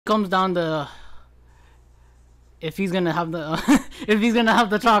Comes down to if he's gonna have the if he's gonna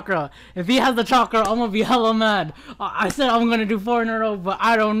have the chakra. If he has the chakra, I'm gonna be hella mad. I said I'm gonna do 4 in a row, but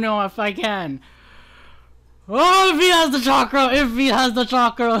I don't know if I can. Oh, if he has the chakra! If he has the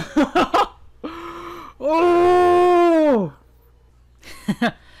chakra! Oh!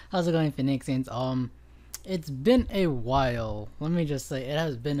 How's it going, Phoenix? It's been a while. Let me just say, it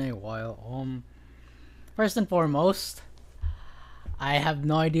has been a while. First and foremost, I have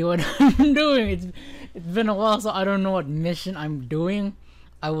no idea what I'm doing. It's been a while, so I don't know what mission I'm doing.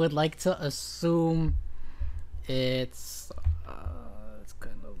 I would like to assume it's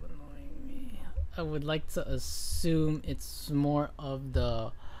kind of annoying me. I would like to assume it's more of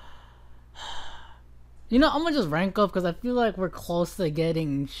the. You know, I'm gonna just rank up because I feel like we're close to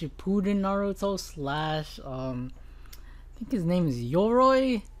getting Shippuden Naruto / I think his name is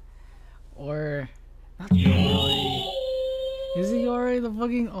Yoroi, or not Yoroi. Is it Yoroi? The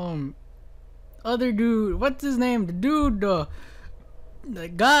fucking other dude. What's his name? The dude, the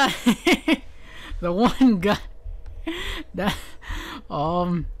guy, the one guy that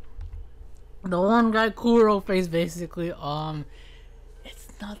the one guy Kuro face basically. It's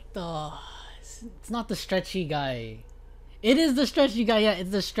not the stretchy guy. It is the stretchy guy. Yeah,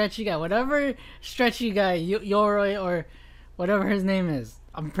 it's the stretchy guy. Whatever stretchy guy, Yoroi or whatever his name is.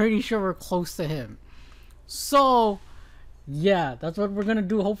 I'm pretty sure we're close to him. So, yeah, that's what we're gonna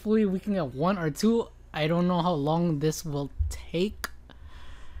do. Hopefully, we can get 1 or 2. I don't know how long this will take.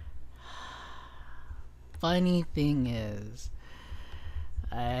 Funny thing is,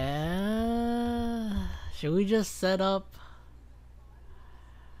 should we just set up?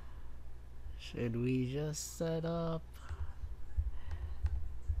 Should we just set up?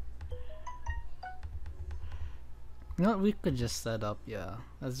 You know what? We could just set up. Yeah,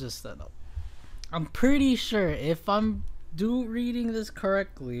 let's just set up. I'm pretty sure if I'm reading this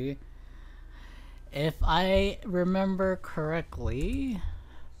correctly, if I remember correctly,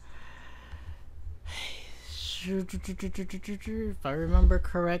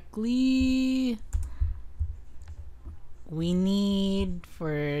 we need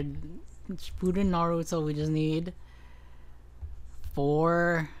for Shippuden Naruto, we just need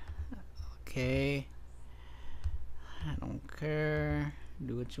 4. Okay, I don't care,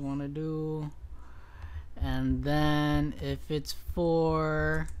 do what you want to do. And then if it's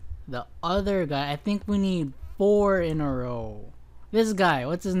for the other guy, I think we need 4 in a row. This guy,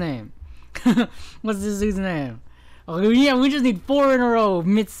 what's his name? What's this dude's name? Oh yeah, we just need 4 in a row.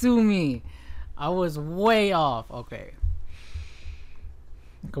 Mitsumi. I was way off. Okay,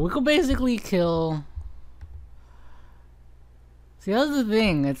 we could basically kill. See, that's the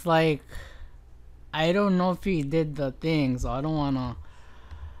thing. It's like, I don't know if he did the thing, so I don't wanna.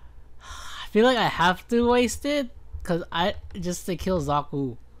 I feel like I have to waste it, cause just to kill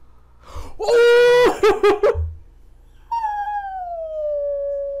Zaku.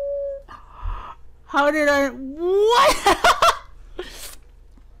 How did I? What?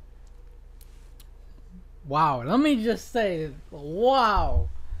 Wow. Let me just say. Wow.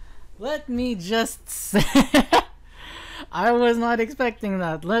 Let me just say. I was not expecting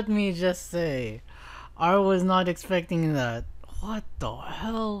that. Let me just say. I was not expecting that. What the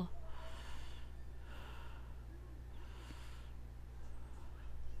hell?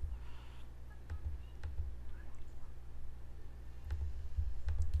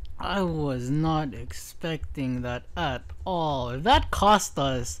 I was not expecting that at all. If that cost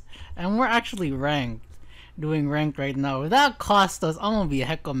us, and we're actually ranked, doing ranked right now, if that cost us, I'm gonna be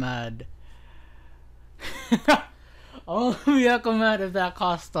hecka mad. I'm gonna be hecka mad if that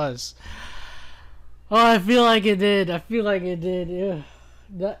cost us. Oh, I feel like it did. I feel like it did. Ew.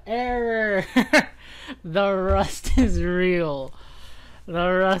 The error. The rust is real. The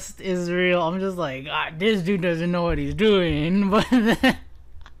rust is real. I'm just like, this dude doesn't know what he's doing, but then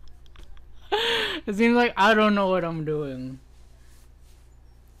it seems like I don't know what I'm doing.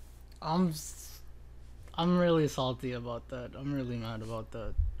 I'm really salty about that. I'm really mad about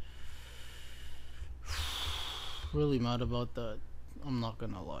that. Really mad about that. I'm not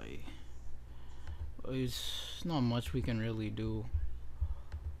gonna lie. There's not much we can really do.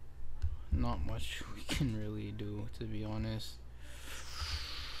 Not much we can really do, to be honest.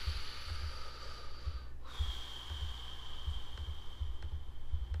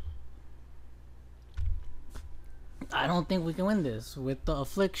 I don't think we can win this with the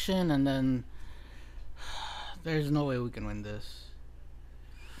affliction, and then there's no way we can win this.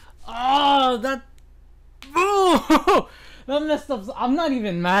 Oh, that messed up. I'm not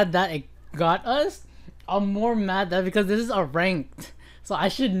even mad that it got us. I'm more mad that because this is a ranked, so I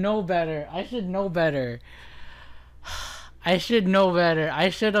should know better. I should know better. I should know better. I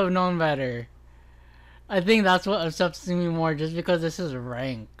should have known better. I think that's what upsets me more, just because this is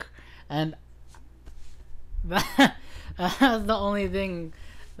rank, and that, that's the only thing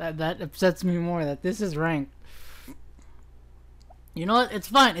that upsets me more. That this is rank. You know what? It's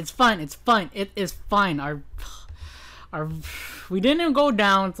fine. It's fine. It's fine. It is fine. Our we didn't go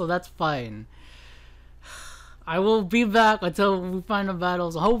down, so that's fine. I will be back until we find the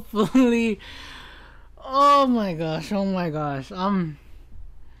battles. Hopefully. Oh my gosh. Oh my gosh. I'm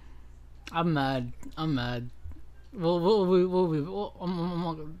mad. I'm mad.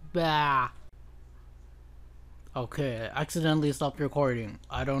 Bah. Okay, accidentally stopped recording.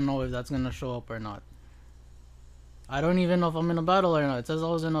 I don't know if that's gonna show up or not. I don't even know if I'm in a battle or not. It says I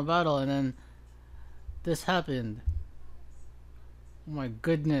was in a battle and then this happened. Oh my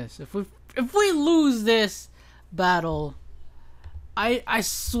goodness. If we lose this battle, I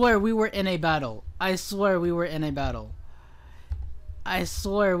swear we were in a battle. I swear we were in a battle. I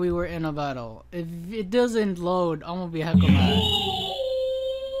swear we were in a battle. If it doesn't load, I'm gonna be heck mad.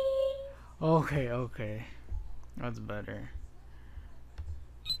 Okay, okay. That's better.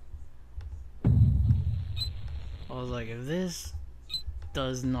 I was like, if this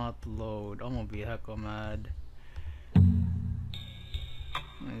does not load, I'm gonna be hecka mad. Let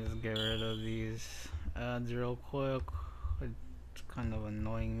me just get rid of these ads real quick. It's kind of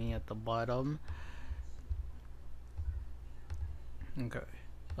annoying me at the bottom. Okay.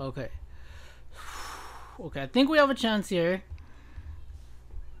 Okay. Okay, I think we have a chance here.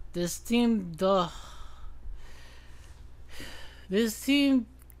 This team, this team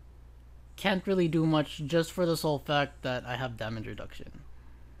can't really do much, just for the sole fact that I have damage reduction.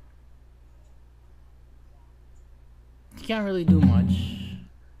 He can't really do much.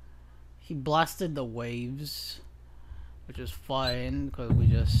 He blasted the waves, which is fine because we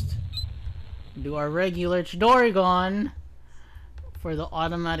just do our regular Chidorigon for the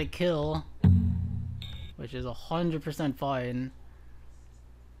automatic kill, which is 100% fine.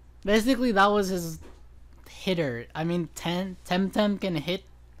 Basically, that was his hitter. I mean, Temtem can hit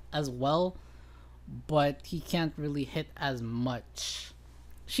as well, but he can't really hit as much.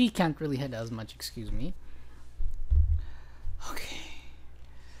 She can't really hit as much, excuse me. Okay.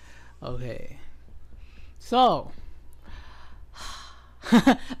 Okay. So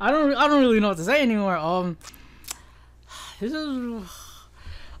I don't really know what to say anymore. This is,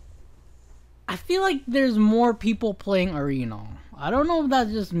 I feel like there's more people playing Arena. I don't know if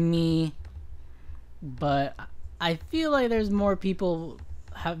that's just me, but I feel like there's more people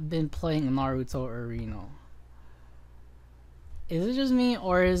have been playing Naruto-Arena. Is it just me,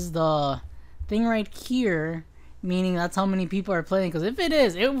 or is the thing right here meaning that's how many people are playing? Because if it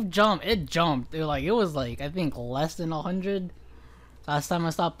is, it jumped. It was like, I think less than 100 last time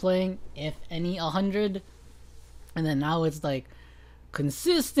I stopped playing, if any 100, and then now it's like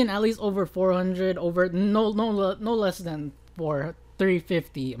consistent, at least over 400, over no less than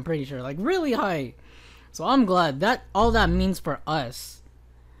 350. I'm pretty sure, like really high. So I'm glad. That all that means for us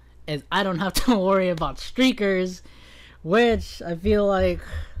is I don't have to worry about streakers, which I feel like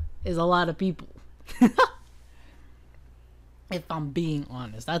is a lot of people. If I'm being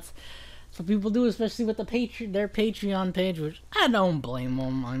honest, that's what people do, especially with their Patreon page, which I don't blame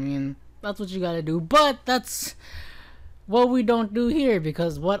them. I mean, that's what you gotta do, but that's what we don't do here,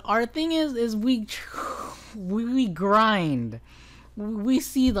 because what our thing is we grind. We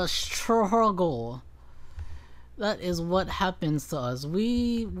see the struggle. That is what happens to us.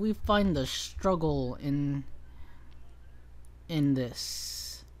 We find the struggle in this.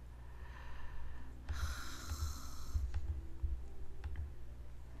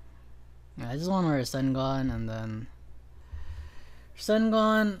 I just want to wear a Sengon,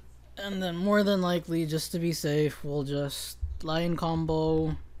 and then more than likely, just to be safe, we'll just Lion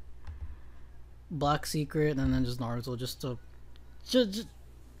combo, Black Secret, and then just Naruto, just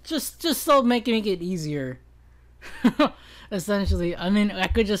so make it easier. Essentially, I mean, I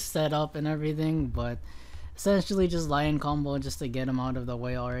could just set up and everything, but essentially just Lion combo just to get him out of the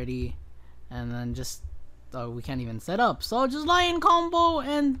way already, and then just we can't even set up, so just Lion combo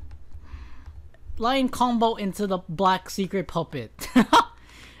into the Black Secret puppet.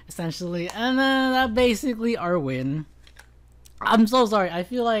 Essentially, and then that basically our win. I'm so sorry. I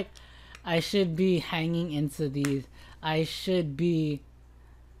feel like I should be hanging into these. I should be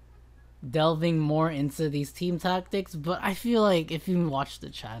delving more into these team tactics, but I feel like if you watch the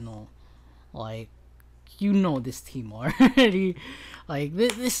channel, like, you know this team already. Like,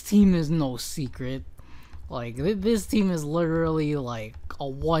 this team is no secret. Like, this team is literally like a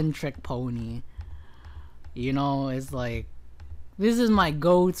one-trick pony. You know, it's like, this is my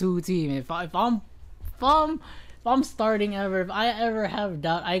go-to team. If I'm I'm starting ever, if I ever have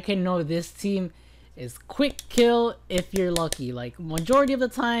doubt, I can know this team is quick kill if you're lucky. Like majority of the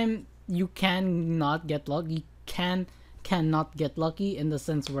time, you cannot get lucky. Cannot get lucky in the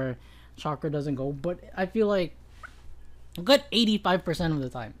sense where chakra doesn't go. But I feel like a good 85% of the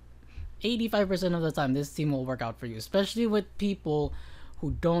time, 85% of the time, this team will work out for you, especially with people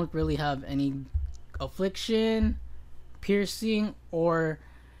who don't really have any affliction, piercing, or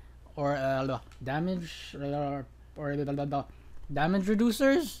damage or damage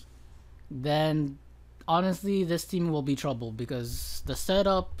reducers. Then honestly, this team will be trouble because the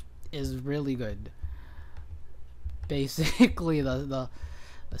setup is really good. Basically, the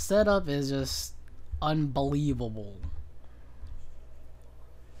setup is just unbelievable.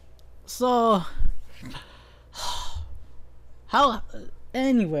 So how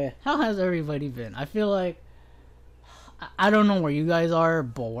how has everybody been? I feel like I don't know where you guys are,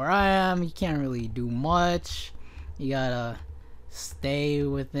 but where I am, you can't really do much. You gotta stay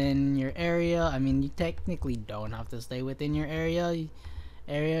within your area. I mean, you technically don't have to stay within your area.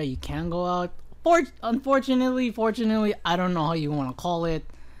 You can go out. Unfortunately, fortunately, I don't know how you want to call it.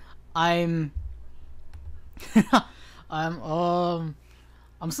 I'm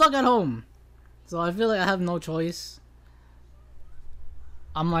I'm stuck at home, so I feel like I have no choice.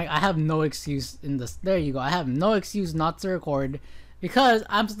 I'm like, I have no excuse in this. There you go. I have no excuse not to record because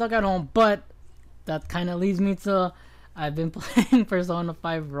I'm stuck at home. But that kind of leads me to I've been playing Persona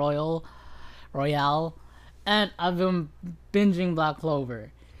 5 Royale, and I've been binging Black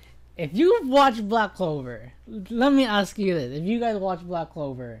Clover. If you've watched Black Clover, let me ask you this: if you guys watch Black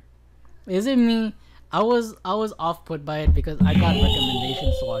Clover, is it me? I was off put by it because I got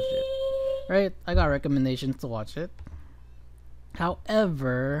recommendations to watch it. Right? I got recommendations to watch it.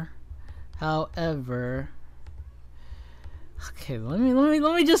 However, okay, let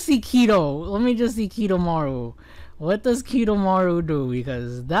me just see Keto. Let me just see Keto Maru. What does Keto Maru do?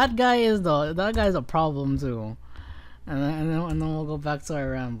 Because that guy's a problem too. And then we'll go back to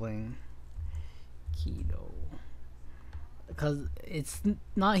our rambling. Keto. Because he's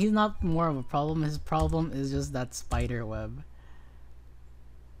not more of a problem. His problem is just that spider web.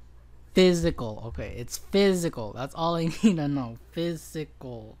 Physical. Okay, it's physical. That's all I need to know.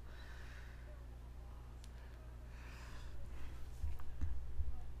 Physical.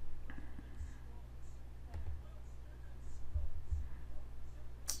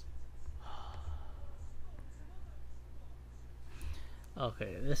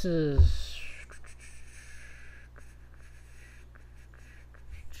 Okay, this is...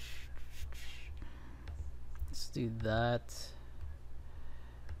 Let's do that.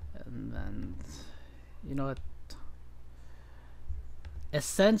 And then, you know what?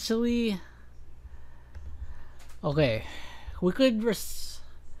 Essentially, okay, we could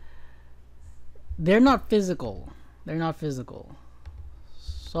they're not physical. They're not physical.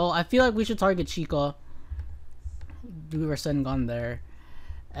 So I feel like we should target Chica. Do Rasengan there.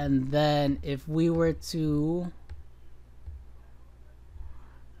 And then if we were to...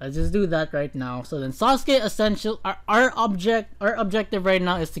 Let's just do that right now. So then Sasuke essential our objective right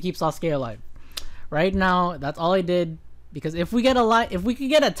now is to keep Sasuke alive. Right now, that's all I did. Because if we could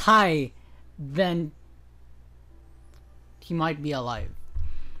get a tie, then he might be alive.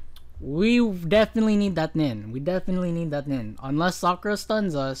 We definitely need that Nin. We definitely need that Nin. Unless Sakura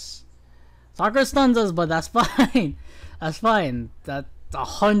stuns us. Sakura stuns us, but that's fine. That's fine. That's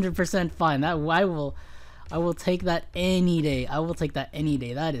 100% fine. That I will take that any day. I will take that any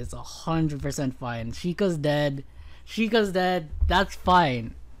day. That is 100% fine. Sheikah's dead. Sheikah's dead. That's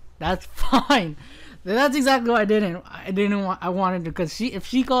fine. That's fine. That's exactly what I wanted to, because if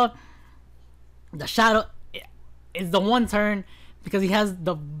Sheikah, the shadow is the one turn, because he has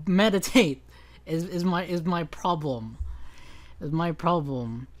the meditate is my problem. Is my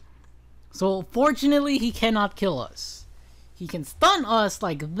problem. So fortunately he cannot kill us. He can stun us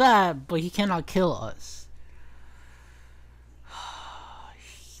like that, but he cannot kill us.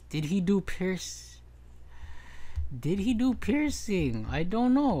 Did he do pierce? Did he do piercing? I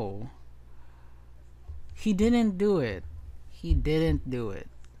don't know. He didn't do it. He didn't do it.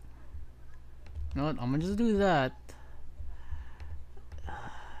 You know what? I'm gonna just do that.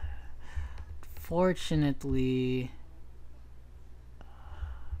 Fortunately,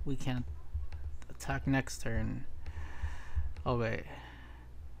 we can't attack next turn. Okay.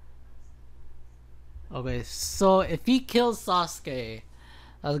 Okay, so if he kills Sasuke,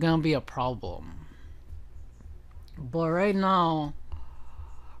 that's gonna be a problem. But right now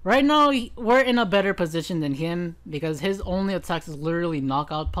we're in a better position than him, because his only attacks is literally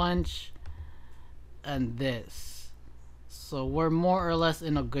knockout punch and this. So we're more or less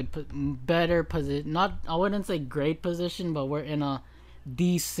in a better position. Not, I wouldn't say great position, but we're in a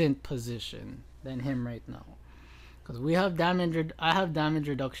decent position than him right now. Because we have damage, I have damage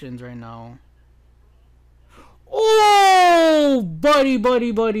reductions right now. Oh, buddy.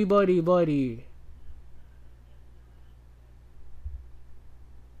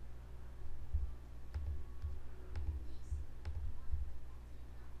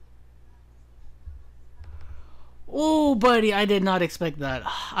 Oh, buddy, I did not expect that.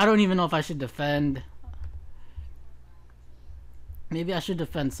 I don't even know if I should defend. Maybe I should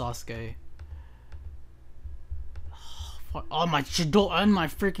defend Sasuke. Oh, my Shido and my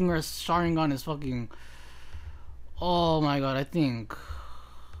freaking Sharingan is fucking... Oh my god, I think...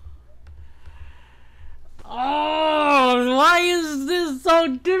 Oh, why is this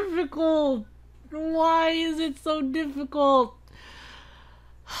so difficult? Why is it so difficult?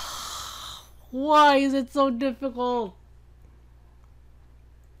 Why is it so difficult?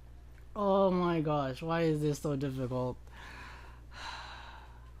 Oh my gosh, why is this so difficult?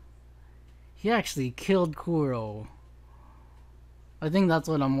 He actually killed Kuro. I think that's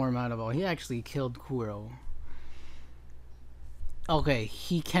what I'm more mad about. He actually killed Kuro. Okay,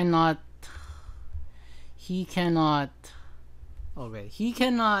 he cannot... Okay, he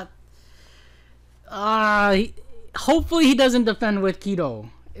cannot... hopefully he doesn't defend with Kido,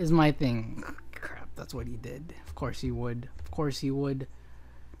 is my thing. Crap, that's what he did. Of course he would. Of course he would.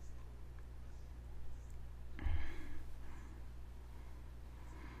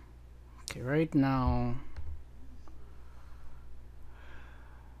 Okay, right now...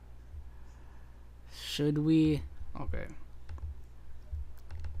 Should we... Okay.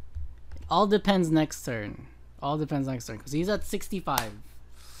 All depends next turn. All depends next turn. Because he's at 65.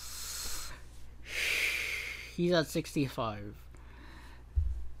 He's at 65.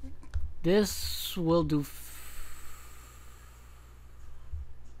 This will do...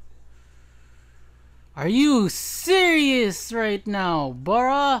 Are you serious right now,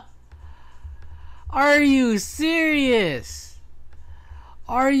 bruh? Are you serious?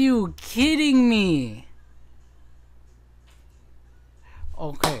 Are you kidding me?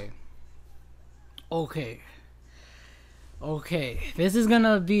 Okay. This is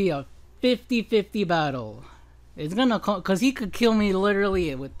gonna be a 50-50 battle. It's gonna come, cause he could kill me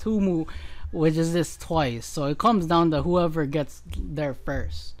literally with two moves, which is this twice. So it comes down to whoever gets there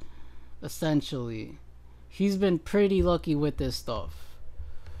first. Essentially, he's been pretty lucky with this stuff.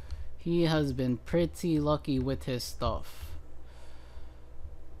 He has been pretty lucky with his stuff.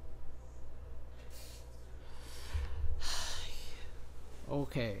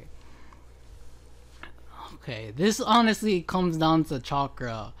 Okay, this honestly comes down to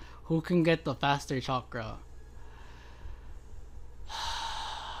chakra. Who can get the faster chakra?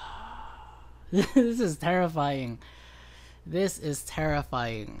 This is terrifying. This is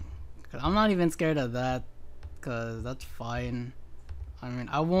terrifying. I'm not even scared of that, cause that's fine. I mean,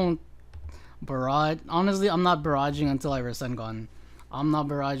 I won't barrage. Honestly, I'm not barraging until I Rasengan. I'm not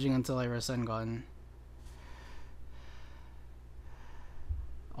barraging until I Rasengan.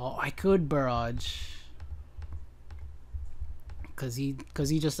 Oh, I could barrage. Cause he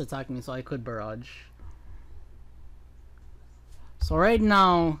just attacked me, so I could barrage. So right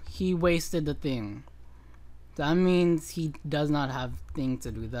now, he wasted the thing. That means he does not have thing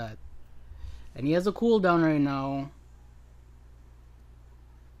to do that. And he has a cooldown right now.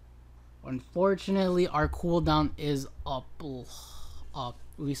 Unfortunately, our cooldown is up.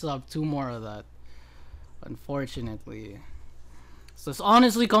 We still have 2 more of that. Unfortunately. So this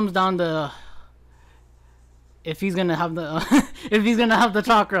honestly comes down to if he's gonna have the if he's gonna have the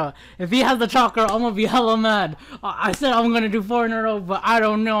chakra. If he has the chakra, I'm gonna be hella mad. I said I'm gonna do 4 in a row, but I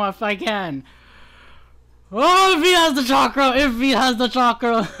don't know if I can. Oh, if he has the chakra! If he has the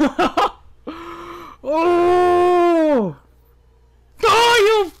chakra! Oh!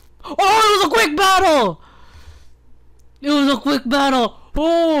 Oh, you! Oh, it was a quick battle! It was a quick battle!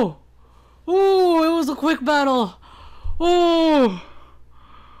 Oh! Oh, it was a quick battle! Oh!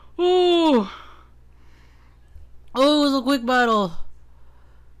 Oh! Oh, it was a quick battle!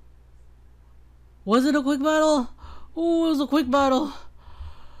 Was it a quick battle? Oh, it was a quick battle!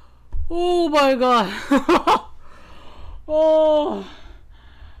 Oh my god! Oh!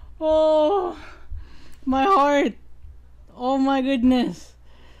 Oh! My heart! Oh my goodness!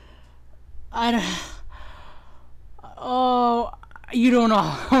 Oh, you don't know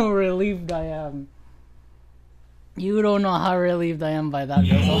how relieved I am. You don't know how relieved I am by that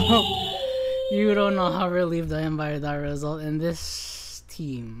result. You don't know how relieved I am by that result. And this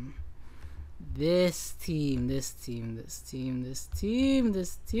team. This team.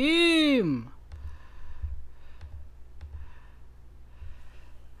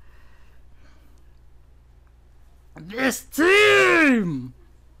 This team!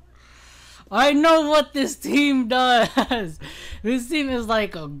 I know what this team does. This team is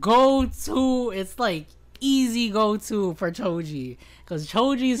like a go-to. It's like easy go-to for Choji. Because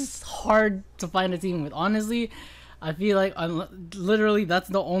Choji's hard to find a team with. Honestly, I feel like literally that's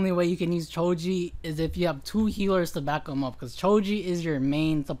the only way you can use Choji is if you have 2 healers to back him up. Because Choji is your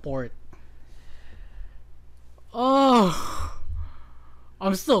main support. Oh,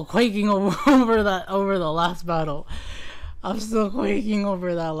 I'm still quaking over the last battle. I'm still quaking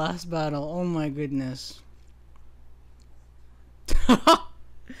over that last battle. Oh my goodness. Oh,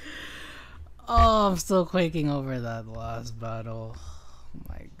 I'm still quaking over that last battle. Oh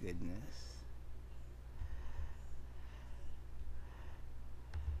my goodness.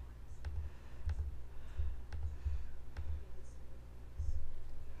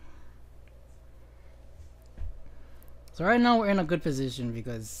 So right now we're in a good position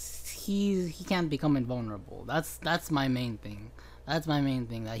because he can't become invulnerable. That's my main thing. That's my main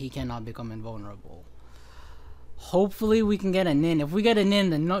thing, that he cannot become invulnerable. Hopefully we can get a nin. If we get a nin,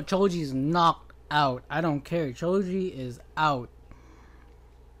 then Choji's knocked out. I don't care. Choji is out.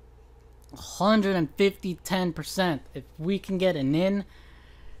 150, 10%. If we can get a nin,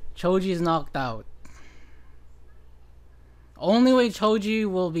 Choji is knocked out. Only way Choji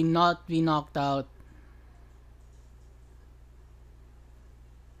will not be knocked out.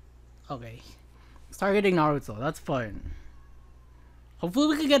 Okay. It's targeting Naruto. That's fine. Hopefully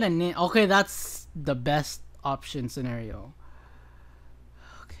we can get a nin. Okay, that's the best option scenario.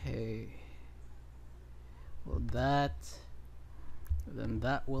 Okay. Well, then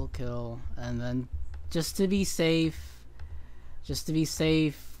that will kill. And then just to be safe,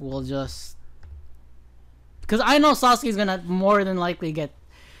 we'll just... Because I know Sasuke's gonna more than likely get...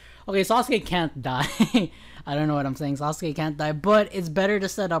 Okay, Sasuke can't die. I don't know what I'm saying. Sasuke can't die, but it's better to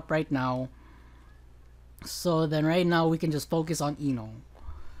set up right now. So then right now we can just focus on Ino.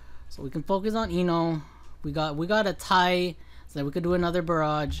 So we can focus on Ino. We got a tie, so that we could do another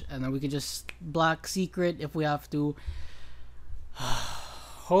barrage, and then we could just black secret if we have to.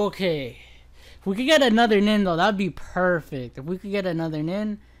 Okay. If we could get another nin though, that'd be perfect. If we could get another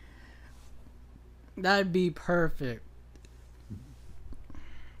nin, that'd be perfect.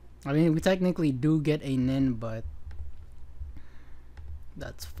 I mean, we technically do get a nin, but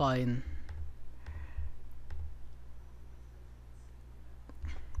that's fine.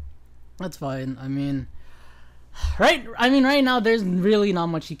 That's fine. I mean, right now there's really not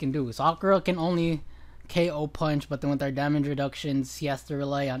much he can do. Sakura can only KO punch, but then with our damage reductions, he has to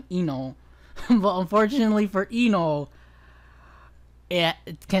rely on Ino. But unfortunately for Ino, it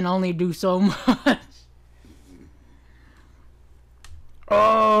can only do so much.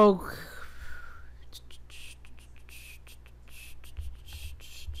 Oh.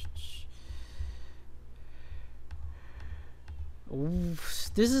 Oof,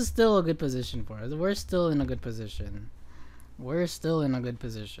 this is still a good position for us. We're still in a good position. We're still in a good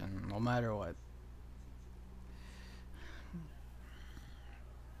position, no matter what.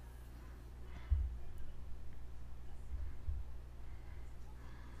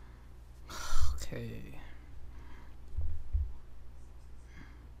 Okay.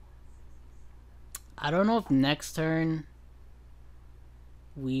 I don't know if next turn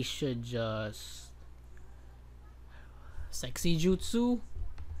we should just sexy jutsu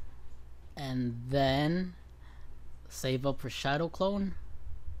and then save up for shadow clone.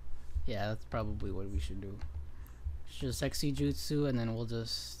 Yeah, that's probably what we should do. Just sexy jutsu and then we'll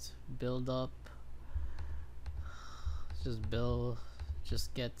just build up.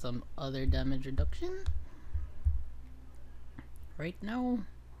 Just get some other damage reduction right now.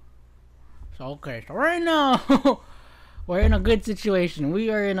 Okay, so right now we're in a good situation. We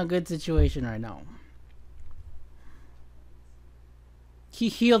are in a good situation right now. He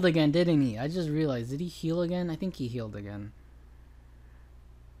healed again, didn't he? I just realized. Did he heal again? I think he healed again.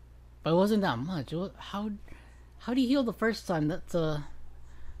 But it wasn't that much. How did he heal the first time? To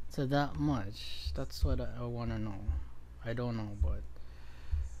that much. That's what I want to know. I don't know, but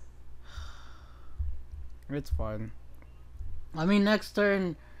it's fine. I mean, next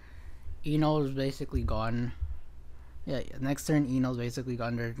turn Ino's basically gone. Yeah, next turn Ino's basically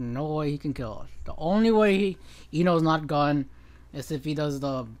gone. There's no way he can kill us. The only way Ino's not gone is if he does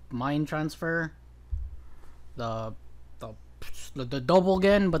the mind transfer, the double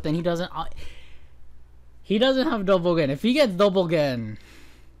again. But then he doesn't have double again. If he gets double again,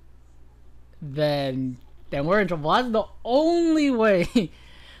 then we're in trouble. That's the only way.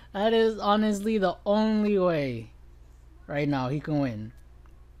 That is honestly the only way right now he can win.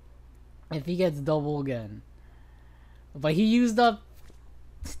 If he gets double again. But he used up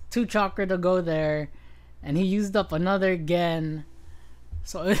 2 chakra to go there. and he used up another Gen.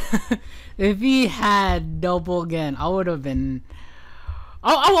 So if he had double Gen, I would have been.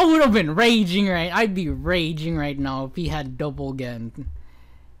 I would have been raging, right? I'd be raging right now if he had double Gen.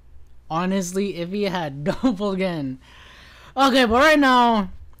 Honestly, if he had double Gen. Okay, but right now,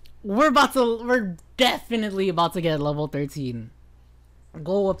 we're definitely about to get level 13.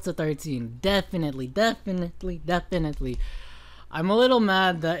 Go up to 13. Definitely. I'm a little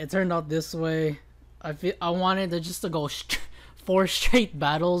mad that it turned out this way. I wanted to go 4 straight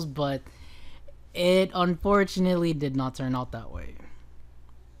battles, but it unfortunately did not turn out that way.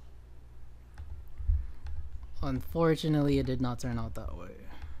 Unfortunately, it did not turn out that way.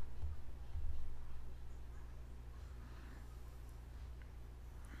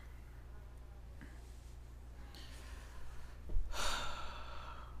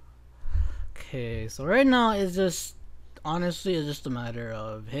 Okay, so right now it's just, honestly, it's just a matter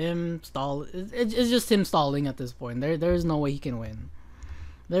of him it's just him stalling at this point. There's no way he can win.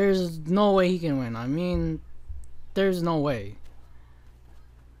 There's no way he can win. I mean, there's no way.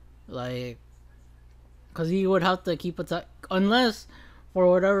 Like, because he would have to keep attack, unless for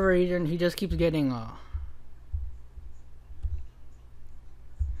whatever reason he just keeps getting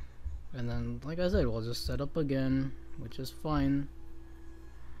and then, like I said, we'll just set up again, which is fine.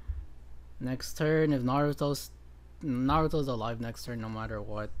 Next turn, if Naruto's alive next turn no matter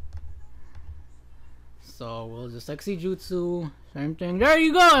what. So we'll just Jutsu, same thing. There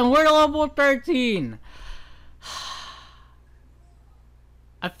you go, and we're level 13.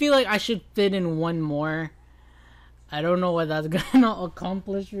 I feel like I should fit in one more. I don't know what that's gonna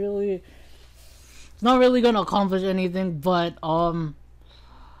accomplish really. It's not really gonna accomplish anything, but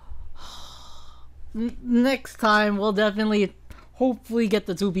next time we'll definitely hopefully get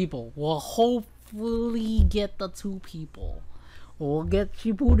the 2 people. We'll hopefully get the 2 people. We'll get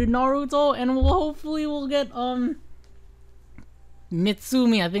Shippuden Naruto, and we'll get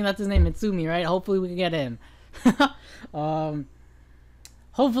Mitsumi. I think that's his name, Mitsumi, right? Hopefully we can get him.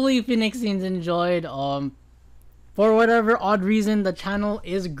 Hopefully Phoenixines enjoyed. For whatever odd reason, the channel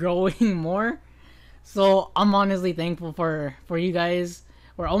is growing more. So I'm honestly thankful for you guys.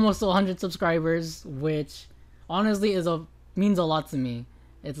 We're almost to 100 subscribers, which honestly means a lot to me.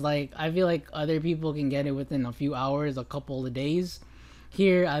 It's like, I feel like other people can get it within a few hours, a couple of days.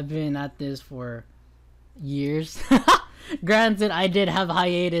 Here, I've been at this for years. Granted, I did have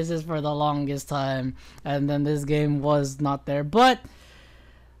hiatuses for the longest time, and then this game was not there, but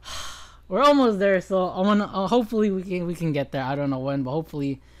we're almost there. So I wanna hopefully we can get there. I don't know when, but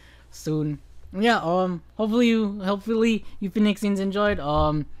hopefully soon. Yeah. Hopefully you Phoenixines enjoyed.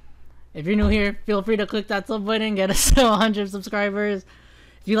 If you're new here, feel free to click that sub button, get us to 100 subscribers.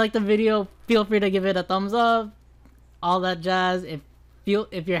 If you like the video, feel free to give it a thumbs up, all that jazz. If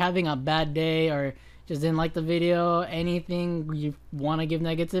you're having a bad day or just didn't like the video, anything you want to give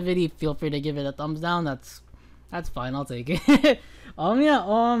negativity, feel free to give it a thumbs down. That's fine, I'll take it.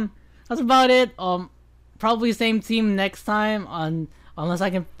 Yeah, that's about it. Probably same team next time, unless I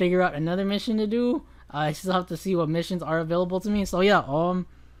can figure out another mission to do. I still have to see what missions are available to me. So yeah,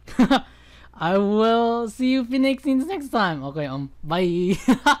 I will see you Phoenixines next time. Okay, bye.